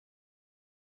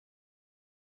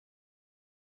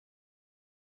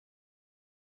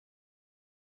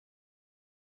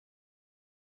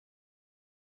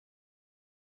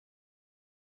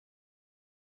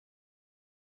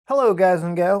Hello guys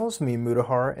and gals, me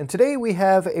Mutahar, and today we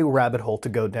have a rabbit hole to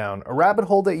go down. A rabbit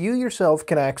hole that you yourself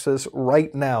can access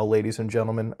right now, ladies and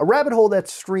gentlemen. A rabbit hole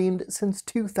that's streamed since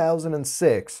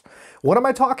 2006. What am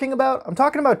I talking about? I'm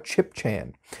talking about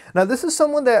ChipChan. Now this is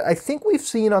someone that I think we've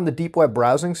seen on the Deep Web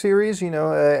Browsing series,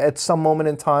 at some moment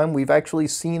in time. We've actually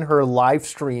seen her live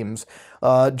streams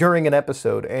during an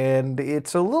episode, and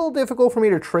it's a little difficult for me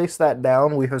to trace that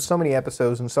down. We have so many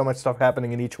episodes and so much stuff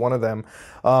happening in each one of them,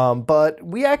 but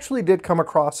we actually did come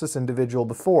across this individual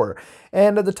before,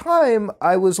 and at the time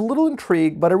I was a little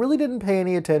intrigued, but I really didn't pay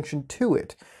any attention to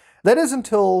it. That is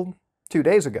until 2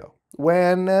 days ago,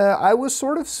 when I was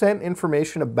sort of sent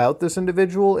information about this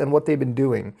individual and what they've been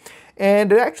doing,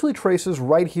 and it actually traces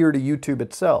right here to YouTube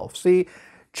itself. See,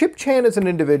 ChipChan is an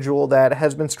individual that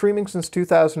has been streaming since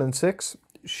 2006.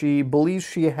 She believes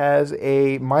she has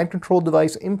a mind control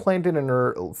device implanted in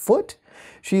her foot.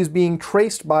 She is being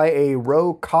traced by a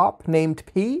rogue cop named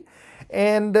P,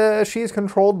 and she is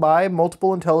controlled by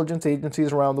multiple intelligence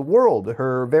agencies around the world.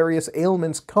 Her various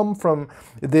ailments come from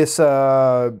this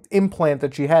implant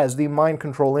that she has, the mind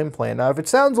control implant. Now, if it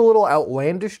sounds a little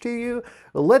outlandish to you,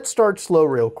 let's start slow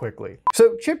real quickly.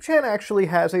 So ChipChan actually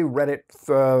has a Reddit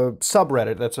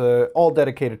subreddit that's all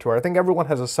dedicated to her. I think everyone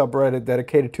has a subreddit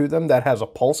dedicated to them that has a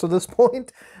pulse at this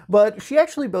point, but she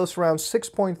actually boasts around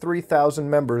 6.3 thousand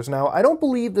members. Now, I don't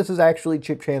believe this is actually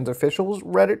ChipChan's official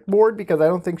Reddit board because I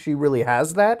don't think she really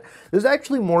has that. There's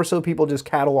actually more so people just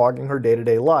cataloging her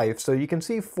day-to-day life. So you can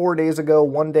see 4 days ago,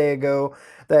 1 day ago,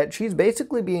 that she's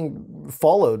basically being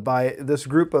followed by this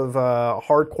group of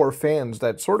hardcore fans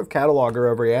that sort of catalog her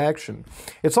every action.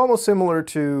 It's almost similar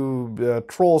to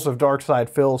trolls of Darkside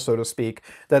Phil, so to speak,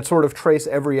 that sort of trace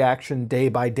every action day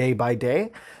by day by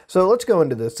day. So let's go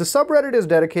into this. The subreddit is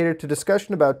dedicated to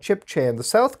discussion about ChipChan, the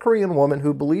South Korean woman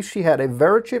who believes she had a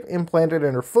Verichip implanted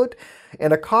in her foot,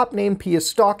 and a cop named P is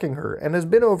stalking her and has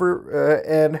been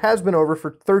over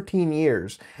for 13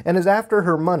 years and is after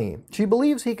her money. She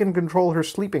believes he can control her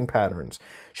sleeping patterns.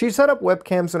 She set up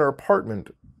webcams in her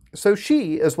apartment so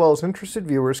she, as well as interested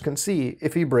viewers, can see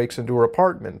if he breaks into her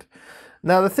apartment.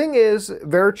 Now, the thing is,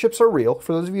 Verichips are real.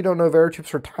 For those of you who don't know,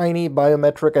 Verichips are tiny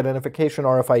biometric identification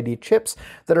RFID chips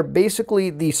that are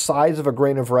basically the size of a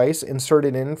grain of rice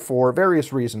inserted in for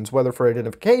various reasons, whether for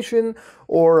identification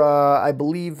or, I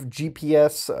believe,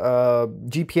 GPS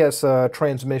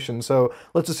transmission. So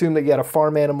let's assume that you had a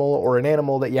farm animal or an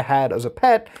animal that you had as a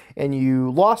pet and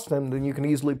you lost them, then you can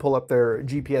easily pull up their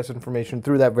GPS information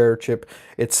through that Verichip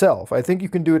itself. I think you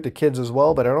can do it to kids as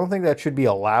well, but I don't think that should be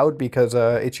allowed because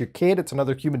it's your kid, it's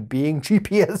another human being.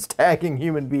 GPS tagging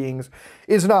human beings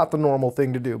is not the normal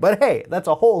thing to do. But hey, that's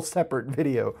a whole separate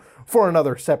video for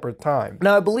another separate time.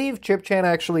 Now, I believe ChipChan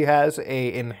actually has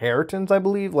a inheritance, I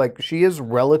believe. Like, she is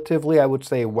relatively, I would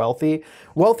say, wealthy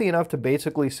enough to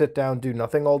basically sit down, do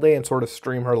nothing all day, and sort of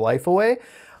stream her life away.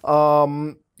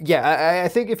 Yeah, I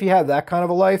think if you have that kind of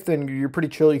a life, then you're pretty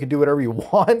chill. You can do whatever you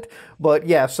want. But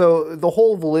yeah, so the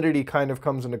whole validity kind of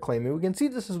comes into claim. And we can see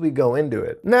this as we go into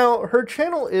it. Now, her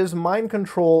channel is Mind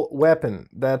Control Weapon.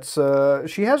 That's,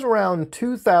 she has around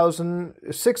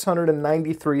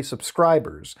 2,693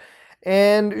 subscribers.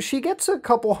 And she gets a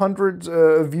couple hundreds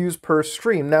views per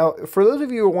stream. Now, for those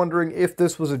of you who are wondering if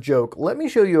this was a joke, let me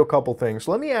show you a couple things.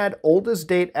 Let me add oldest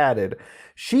date added.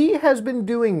 She has been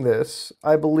doing this,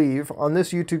 I believe, on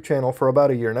this YouTube channel for about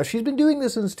a year. Now, she's been doing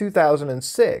this since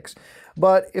 2006.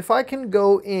 But if I can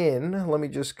go in, let me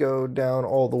just go down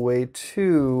all the way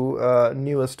to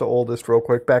newest to oldest real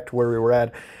quick, back to where we were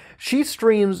at. She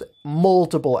streams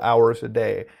multiple hours a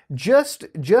day. Just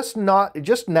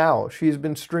now, she's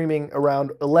been streaming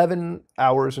around 11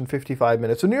 hours and 55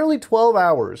 minutes. So nearly 12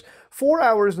 hours. 4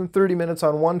 hours and 30 minutes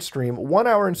on one stream, 1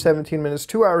 hour and 17 minutes,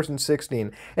 2 hours and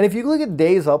 16. And if you look at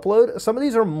days upload, some of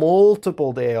these are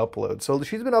multiple day uploads. So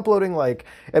she's been uploading, like,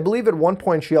 I believe at one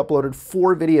point she uploaded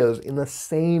 4 videos in the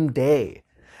same day.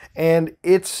 And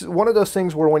it's one of those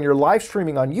things where when you're live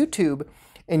streaming on YouTube,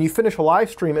 and you finish a live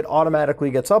stream, it automatically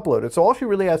gets uploaded. So all she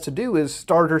really has to do is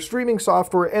start her streaming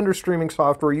software, end her streaming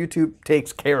software, YouTube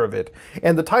takes care of it.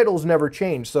 And the titles never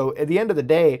change. So at the end of the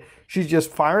day, she's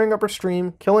just firing up her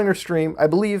stream, killing her stream. I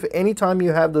believe anytime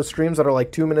you have those streams that are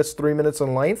like 2 minutes, 3 minutes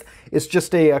in length, it's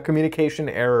just a communication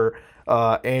error.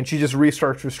 And she just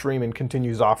restarts her stream and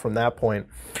continues off from that point.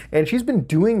 And she's been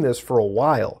doing this for a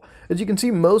while. As you can see,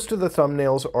 most of the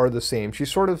thumbnails are the same. She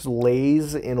sort of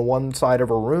lays in one side of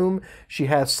her room. She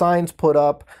has signs put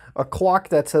up, a clock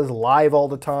that says live all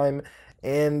the time,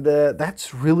 And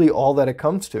that's really all that it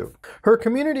comes to. Her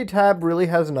community tab really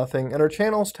has nothing, and her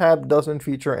channels tab doesn't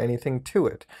feature anything to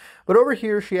it. But over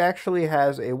here, she actually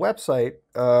has a website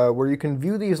where you can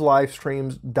view these live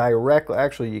streams directly.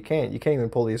 Actually, you can't. You can't even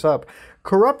pull these up.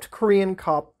 Corrupt Korean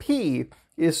Cop P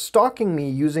is stalking me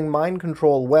using mind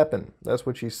control weapon. That's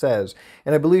what she says.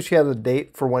 And I believe she has a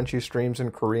date for when she streams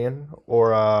in Korean.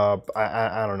 Or,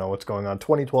 I don't know what's going on.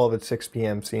 2012 at 6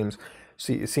 p.m. seems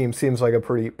like a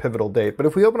pretty pivotal date. But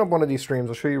if we open up one of these streams,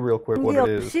 I'll show you real quick what it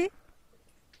is.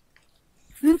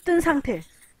 눈뜬 상태.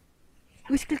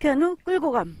 의식을 켠 후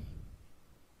끌고 감.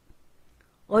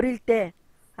 어릴 때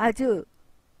아주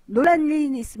놀란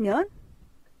일이 있으면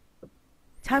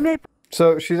잠에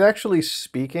So she's actually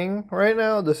speaking right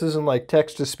now. This isn't like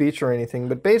text to speech or anything,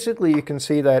 but basically you can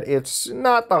see that it's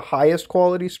not the highest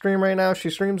quality stream right now. She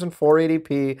streams in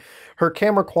 480p. Her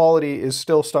camera quality is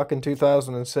still stuck in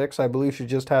 2006. I believe she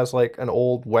just has like an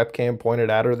old webcam pointed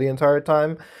at her the entire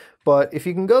time. But if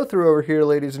you can go through over here,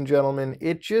 ladies and gentlemen,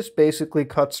 it just basically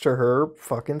cuts to her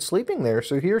fucking sleeping there.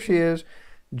 So here she is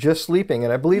just sleeping.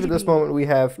 And I believe at this moment we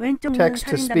have text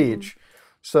to speech.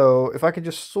 So if I could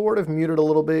just sort of mute it a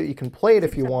little bit, you can play it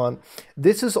if you want.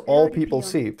 This is all people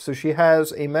see. So she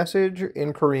has a message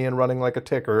in Korean running like a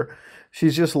ticker.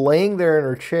 She's just laying there in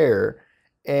her chair,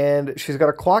 and she's got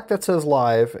a clock that says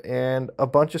live and a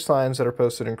bunch of signs that are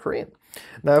posted in Korean.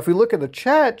 Now, if we look at the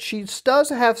chat, she does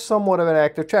have somewhat of an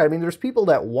active chat. I mean, there's people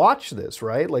that watch this,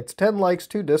 right? Like 10 likes,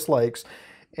 2 dislikes,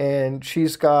 and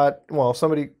she's got, well,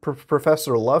 somebody,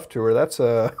 Professor Love to her. That's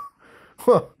a...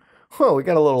 Well, we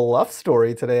got a little love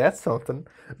story today. That's something.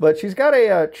 But she's got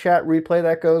a chat replay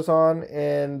that goes on,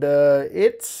 and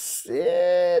it's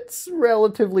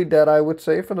relatively dead, I would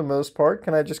say, for the most part.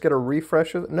 Can I just get a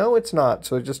refresher? No, it's not.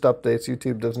 So it just updates.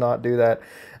 YouTube does not do that.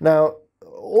 Now,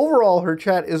 overall, her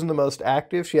chat isn't the most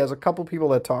active. She has a couple people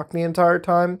that talk the entire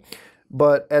time.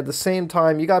 But at the same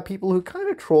time, you got people who kind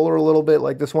of troll her a little bit.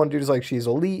 Like this one dude is like, she's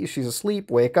asleep,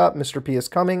 wake up, Mr. P is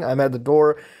coming, I'm at the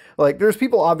door. Like, there's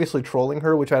people obviously trolling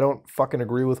her, which I don't fucking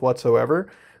agree with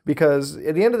whatsoever. Because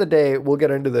at the end of the day, we'll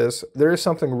get into this, there is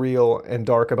something real and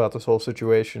dark about this whole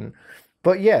situation.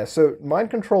 But yeah, so mind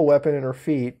control weapon in her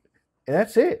feet, and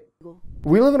that's it.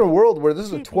 We live in a world where this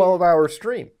is a 12-hour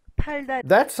stream.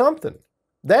 That's something.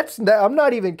 I'm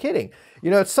not even kidding.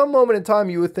 You know, at some moment in time,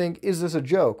 you would think, is this a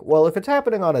joke? Well, if it's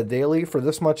happening on a daily for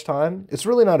this much time, it's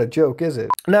really not a joke, is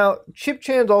it? Now, Chip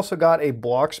Chan's also got a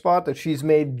blog spot that she's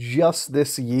made just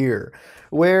this year,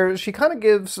 where she kind of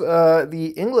gives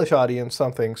the English audience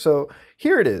something. So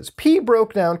here it is. P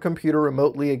broke down computer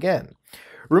remotely again.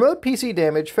 Remote PC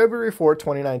damage, February 4,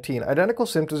 2019. Identical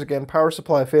symptoms again, power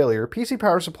supply failure. PC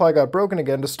power supply got broken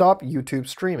again to stop YouTube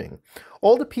streaming.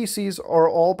 All the PCs are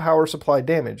all power supply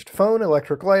damaged. Phone,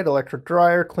 electric light, electric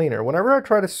dryer, cleaner. Whenever I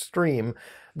try to stream,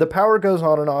 the power goes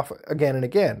on and off again and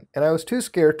again, and I was too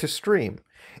scared to stream.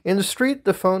 In the street,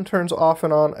 the phone turns off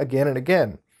and on again and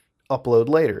again. Upload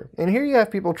later. And here you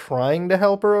have people trying to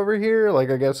help her over here. Like,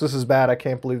 I guess this is bad. I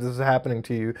can't believe this is happening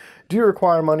to you. Do you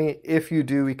require money? If you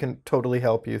do, we can totally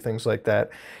help you. Things like that.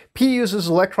 P uses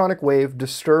electronic wave,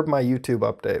 disturb my YouTube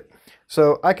update.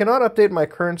 So I cannot update my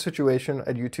current situation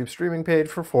at YouTube streaming page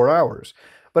for 4 hours.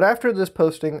 But after this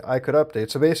posting, I could update.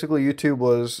 So basically, YouTube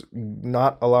was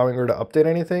not allowing her to update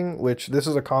anything, which this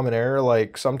is a common error.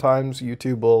 Like, sometimes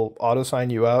YouTube will auto-sign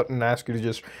you out and ask you to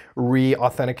just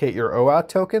re-authenticate your OAuth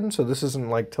token. So this isn't,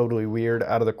 like, totally weird,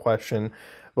 out of the question.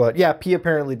 But yeah, P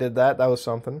apparently did that. That was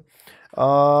something.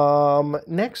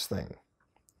 Next thing.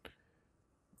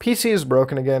 PC is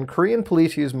broken again. Korean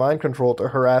police use mind control to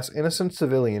harass innocent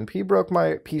civilian. P broke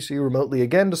my PC remotely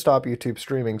again to stop YouTube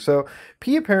streaming. So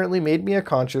P apparently made me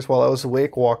unconscious while I was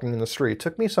awake walking in the street.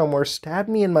 Took me somewhere, stabbed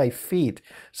me in my feet.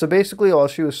 So basically while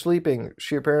she was sleeping,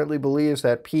 she apparently believes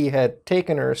that P had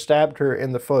taken her, stabbed her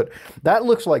in the foot. That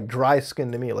looks like dry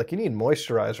skin to me. Like, you need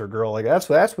moisturizer, girl. Like,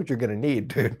 that's what you're gonna need,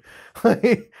 dude. That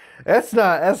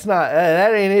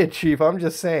ain't it, chief. I'm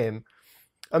just saying.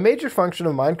 A major function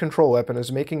of mind control weapon is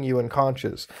making you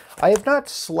unconscious. I have not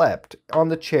slept on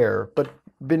the chair, but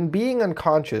been being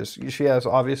unconscious. She has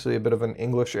obviously a bit of an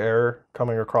English error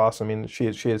coming across. I mean, she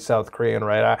is South Korean,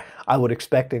 right? I would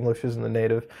expect English isn't the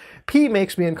native. P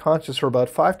makes me unconscious for about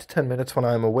 5 to 10 minutes when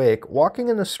I am awake, walking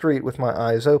in the street with my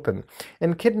eyes open,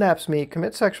 and kidnaps me,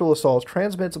 commits sexual assaults,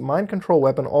 transmits mind control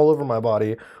weapon all over my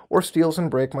body, or steals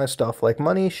and break my stuff like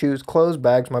money, shoes, clothes,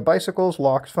 bags, my bicycles,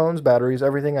 locks, phones, batteries,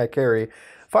 everything I carry.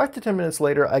 5 to 10 minutes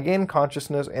later, I gain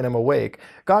consciousness and am awake,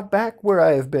 got back where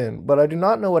I have been, but I do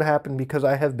not know what happened because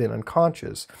I have been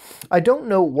unconscious. I don't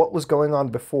know what was going on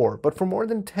before, but for more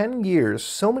than 10 years,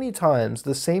 so many times,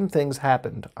 the same things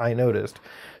happened, I noticed.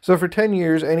 So for 10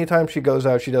 years, anytime she goes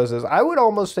out, she does this. I would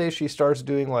almost say she starts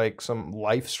doing like some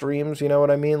live streams, you know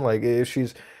what I mean? Like if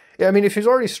she's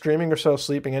already streaming herself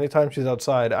sleeping anytime she's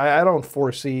outside, I don't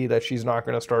foresee that she's not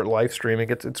going to start live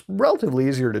streaming. It's relatively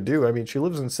easier to do. I mean, she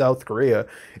lives in South Korea.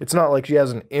 It's not like she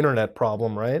has an internet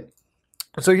problem, right?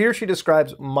 So here she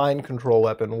describes mind control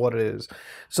weapon, what it is.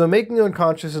 So making you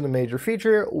unconscious is a major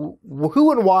feature.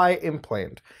 Who and why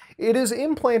implant? It is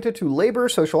implanted to labor,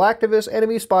 social activists,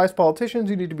 enemies, spies, politicians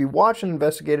who need to be watched and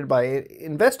investigated by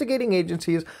investigating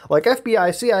agencies like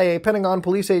FBI, CIA, Pentagon,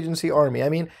 police agency, Army. I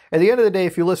mean, at the end of the day,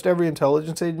 if you list every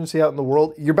intelligence agency out in the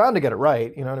world, you're bound to get it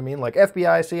right. You know what I mean? Like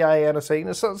FBI, CIA, NSA, you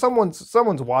know,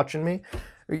 someone's watching me.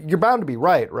 You're bound to be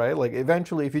right? Like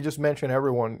eventually, if you just mention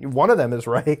everyone, one of them is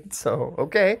right. So,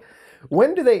 okay.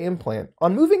 When do they implant?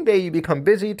 On moving day, you become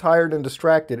busy, tired, and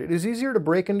distracted. It is easier to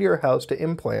break into your house to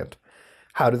implant.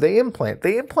 How do they implant?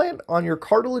 They implant on your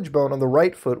cartilage bone on the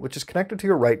right foot, which is connected to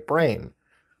your right brain.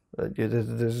 Your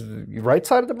right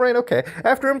side of the brain? Okay.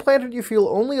 After implanted, you feel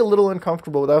only a little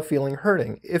uncomfortable without feeling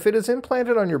hurting. If it is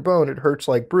implanted on your bone, it hurts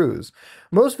like bruise.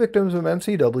 Most victims of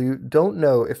MCW don't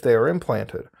know if they are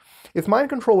implanted. If mind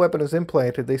control weapon is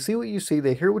implanted, they see what you see,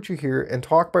 they hear what you hear, and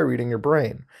talk by reading your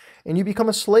brain. And you become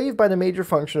a slave by the major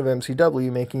function of MCW,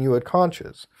 making you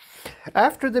unconscious.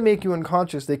 After they make you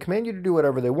unconscious, they command you to do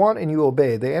whatever they want, and you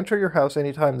obey. They enter your house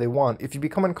anytime they want. If you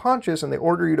become unconscious and they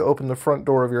order you to open the front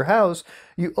door of your house,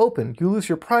 you open. You lose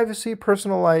your privacy,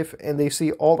 personal life, and they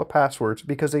see all the passwords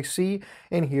because they see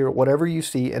and hear whatever you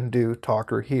see and do,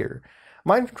 talk, or hear.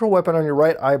 Mind control weapon on your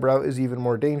right eyebrow is even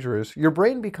more dangerous. Your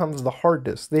brain becomes the hard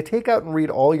disk. They take out and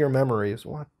read all your memories.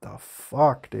 What the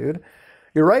fuck, dude?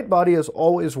 Your right body is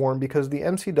always warm because the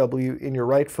MCW in your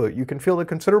right foot. You can feel a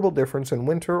considerable difference in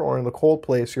winter or in the cold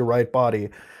place, your right body.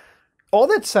 All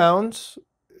that sounds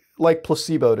like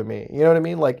placebo to me. You know what I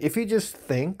mean? Like if you just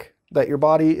think that your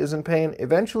body is in pain,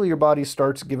 eventually your body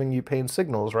starts giving you pain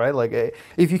signals, right? Like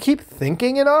if you keep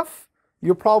thinking enough,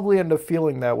 you'll probably end up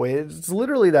feeling that way. It's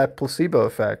literally that placebo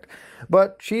effect.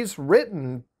 But she's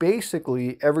written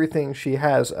basically everything she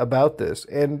has about this,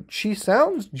 and she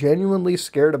sounds genuinely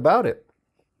scared about it.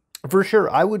 For sure,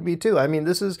 I would be too. I mean,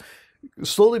 this is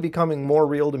slowly becoming more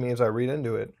real to me as I read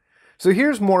into it. So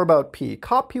here's more about P.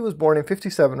 Cop P was born in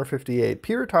 57 or 58.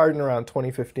 P retired in around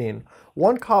 2015.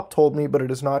 One cop told me, but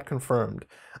it is not confirmed.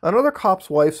 Another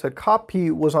cop's wife said Cop P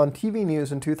was on TV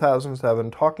news in 2007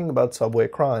 talking about subway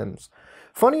crimes.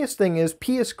 Funniest thing is,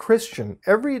 P is Christian,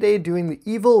 every day doing the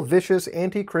evil, vicious,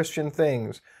 anti-Christian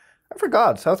things. I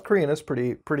forgot, South Korean is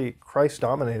pretty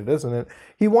Christ-dominated, isn't it?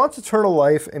 He wants eternal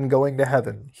life and going to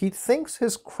heaven. He thinks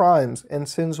his crimes and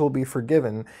sins will be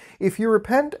forgiven. If you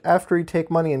repent after you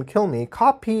take money and kill me,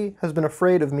 Cop P has been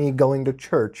afraid of me going to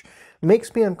church.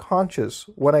 Makes me unconscious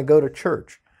when I go to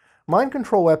church. Mind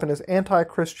control weapon is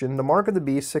anti-Christian, the mark of the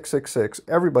beast 666.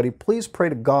 Everybody, please pray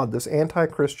to God this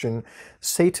anti-Christian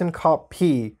Satan Cop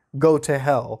P go to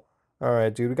hell. All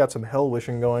right, dude, we got some hell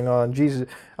wishing going on. Jesus,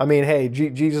 I mean, hey,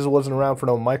 Jesus wasn't around for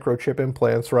no microchip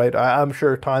implants, right? I'm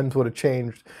sure times would have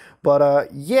changed. But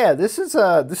yeah, this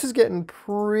is getting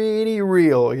pretty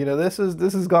real. You know, this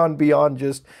has gone beyond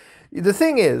just. The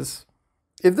thing is,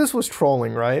 if this was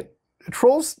trolling, right?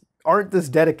 Trolls aren't this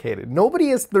dedicated. Nobody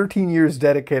is 13 years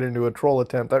dedicated to a troll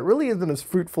attempt. That really isn't as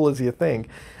fruitful as you think.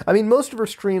 I mean, most of her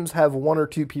streams have 1 or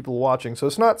 2 people watching, so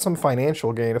it's not some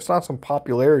financial gain. It's not some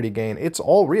popularity gain. It's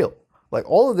all real. Like,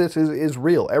 all of this is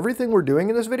real. Everything we're doing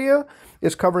in this video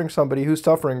is covering somebody who's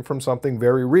suffering from something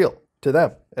very real. To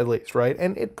them, at least, right?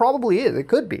 And it probably is. It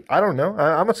could be. I don't know.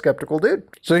 I'm a skeptical dude.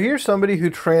 So here's somebody who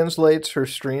translates her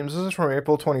streams. This is from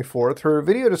April 24th. Her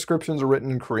video descriptions are written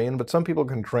in Korean, but some people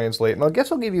can translate. And I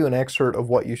guess I'll give you an excerpt of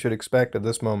what you should expect at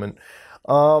this moment.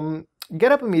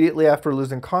 Get up immediately after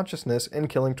losing consciousness and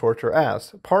killing torture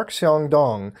ass. Park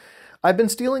Seong-dong. I've been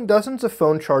stealing dozens of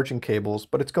phone charging cables,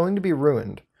 but it's going to be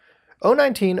ruined.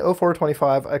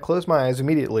 019-0425, I close my eyes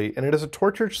immediately, and it is a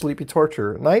tortured, sleepy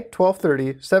torture. Night,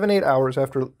 12:30, 7-8 hours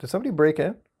after... Did somebody break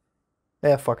in?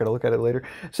 Yeah, fuck it, I'll look at it later.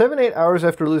 7-8 hours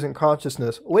after losing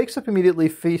consciousness, wakes up immediately,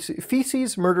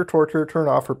 feces, murder, torture, turn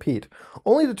off, repeat.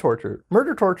 Only the torture.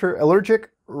 Murder, torture, allergic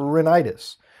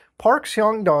rhinitis. Park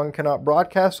Seong-dong cannot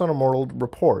broadcast on a mortal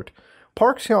report.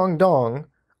 Park Seong-dong,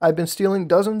 I've been stealing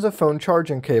dozens of phone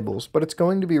charging cables, but it's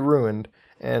going to be ruined.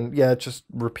 And yeah, it just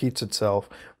repeats itself.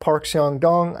 Park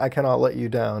Seong-dong, I cannot let you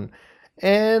down.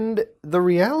 And the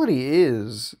reality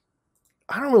is,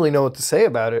 I don't really know what to say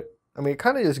about it. I mean, it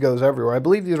kind of just goes everywhere. I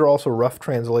believe these are also rough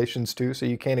translations too, so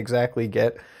you can't exactly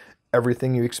get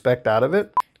everything you expect out of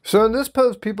it. So in this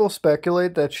post, people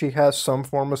speculate that she has some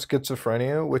form of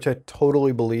schizophrenia, which I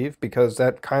totally believe because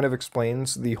that kind of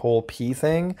explains the whole P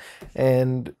thing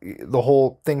and the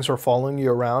whole things are following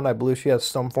you around. I believe she has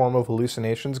some form of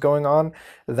hallucinations going on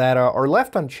that are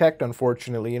left unchecked,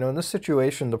 unfortunately. You know, in this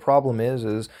situation, the problem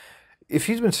is if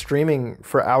she's been streaming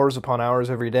for hours upon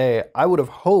hours every day, I would have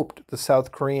hoped the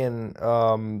South Korean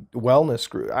wellness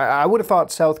group, I would have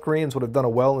thought South Koreans would have done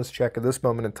a wellness check at this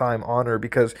moment in time on her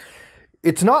because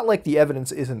it's not like the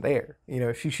evidence isn't there. You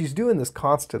know, she's doing this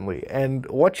constantly. And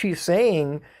what she's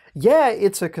saying, yeah,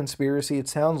 it's a conspiracy. It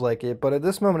sounds like it. But at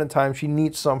this moment in time, she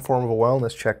needs some form of a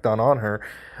wellness check done on her.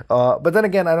 But then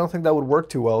again, I don't think that would work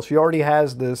too well. She already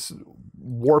has this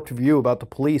warped view about the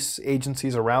police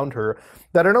agencies around her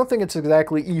that I don't think it's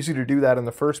exactly easy to do that in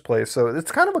the first place. So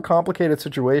it's kind of a complicated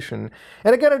situation.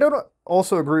 And again, I don't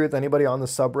also agree with anybody on the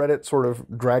subreddit sort of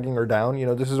dragging her down. You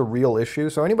know, this is a real issue.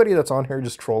 So anybody that's on here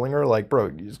just trolling her, like,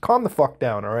 bro, just calm the fuck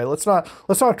down, all right? Let's not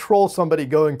troll somebody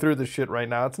going through this shit right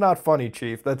now. It's not funny,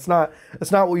 Chief. That's not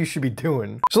what you should be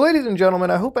doing. So ladies and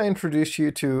gentlemen, I hope I introduced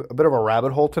you to a bit of a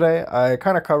rabbit hole today. I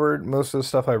kind of covered most of the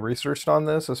stuff I researched on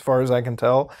this as far as I can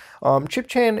tell. Chip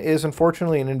Chan is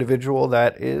unfortunately an individual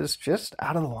that is just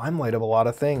out of the limelight of a lot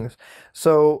of things.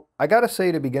 So I gotta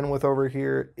say to begin with over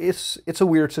here, it's a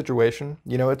weird situation.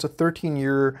 You know, it's a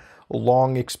 13-year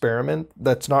long experiment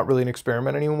that's not really an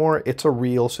experiment anymore. It's a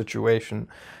real situation.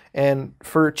 And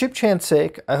for Chip Chan's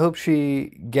sake, I hope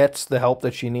she gets the help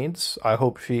that she needs. I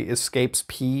hope she escapes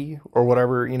P or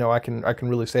whatever, you know, I can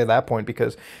really say at that point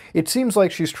because it seems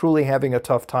like she's truly having a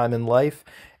tough time in life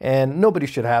and nobody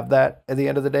should have that at the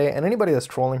end of the day. And anybody that's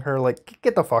trolling her, like,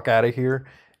 get the fuck out of here.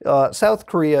 South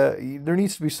Korea, there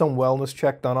needs to be some wellness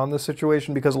check done on this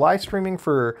situation because live streaming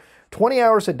for 20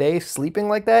 hours a day, sleeping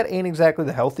like that ain't exactly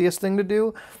the healthiest thing to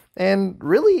do. And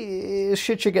really,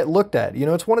 shit should get looked at. You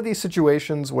know, it's one of these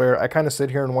situations where I kind of sit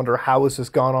here and wonder how has this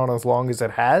gone on as long as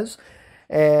it has.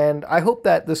 And I hope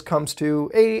that this comes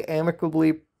to a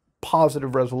amicably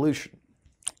positive resolution.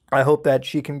 I hope that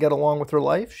she can get along with her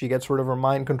life. She gets rid of her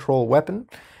mind control weapon.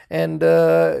 And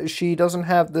she doesn't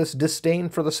have this disdain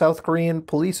for the South Korean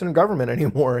police and government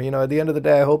anymore. You know, at the end of the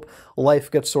day, I hope life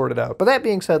gets sorted out. But that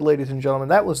being said, ladies and gentlemen,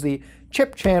 that was the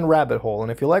Chip Chan rabbit hole. And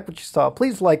if you like what you saw,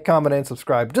 please like, comment, and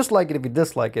subscribe. Dislike it if you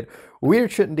dislike it.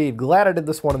 Weird shit indeed. Glad I did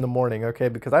this one in the morning, okay?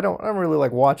 Because I don't really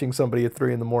like watching somebody at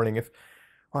 3 in the morning.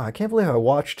 Wow, I can't believe I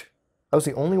was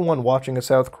the only one watching a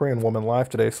South Korean woman live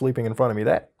today sleeping in front of me.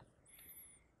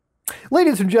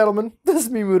 Ladies and gentlemen, this is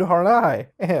me, Mudahar, and I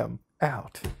am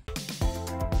out.